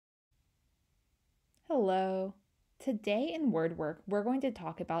Hello. Today in WordWork, we're going to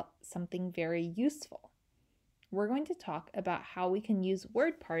talk about something very useful. We're going to talk about how we can use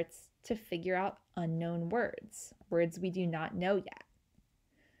word parts to figure out unknown words, words we do not know yet.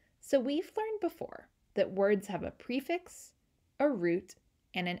 So we've learned before that words have a prefix, a root,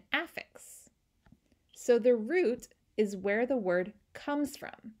 and an affix. So the root is where the word comes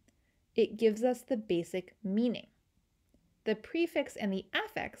from. It gives us the basic meaning. The prefix and the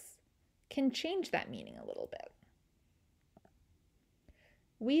affix can change that meaning a little bit.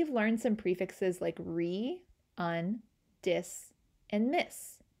 We've learned some prefixes like re, un, dis, and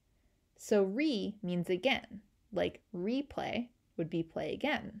miss. So re means again, like replay would be play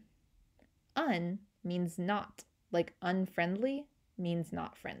again. Un means not, like unfriendly means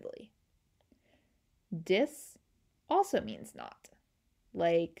not friendly. Dis also means not,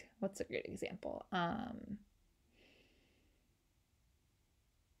 like, what's a great example?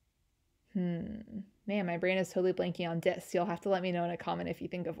 Man, my brain is totally blanking on dis. You'll have to let me know in a comment if you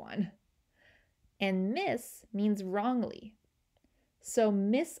think of one. And miss means wrongly. So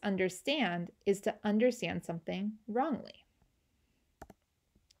misunderstand is to understand something wrongly.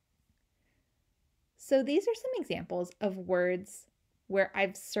 So these are some examples of words where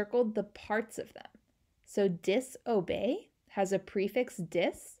I've circled the parts of them. So disobey has a prefix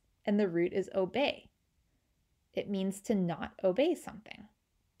dis and the root is obey. It means to not obey something.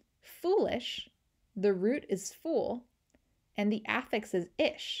 Foolish, the root is fool and the affix is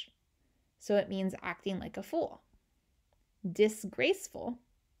ish. So it means acting like a fool. Disgraceful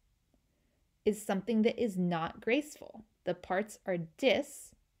is something that is not graceful. The parts are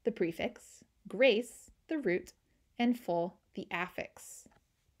dis, the prefix, grace, the root, and full, the affix.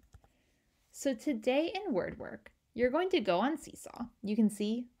 So today in WordWork, you're going to go on Seesaw. You can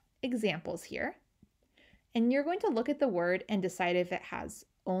see examples here. And you're going to look at the word and decide if it has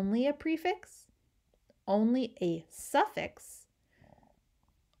only a prefix, only a suffix,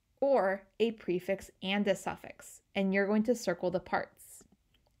 or a prefix and a suffix, and you're going to circle the parts.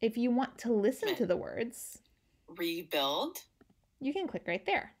 If you want to listen to the words, rebuild, you can click right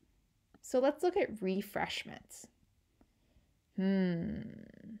there. So let's look at refreshment.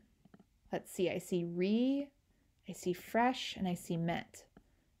 Let's see, I see re, I see fresh, and I see ment.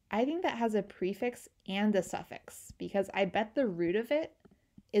 I think that has a prefix and a suffix because I bet the root of it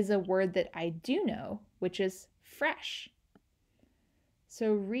is a word that I do know, which is fresh.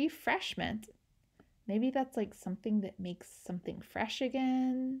 So refreshment, maybe that's like something that makes something fresh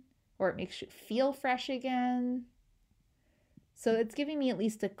again, or it makes you feel fresh again. So it's giving me at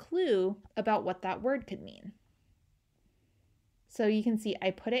least a clue about what that word could mean. So you can see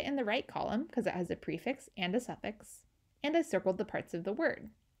I put it in the right column because it has a prefix and a suffix, and I circled the parts of the word.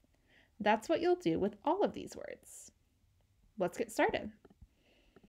 That's what you'll do with all of these words. Let's get started.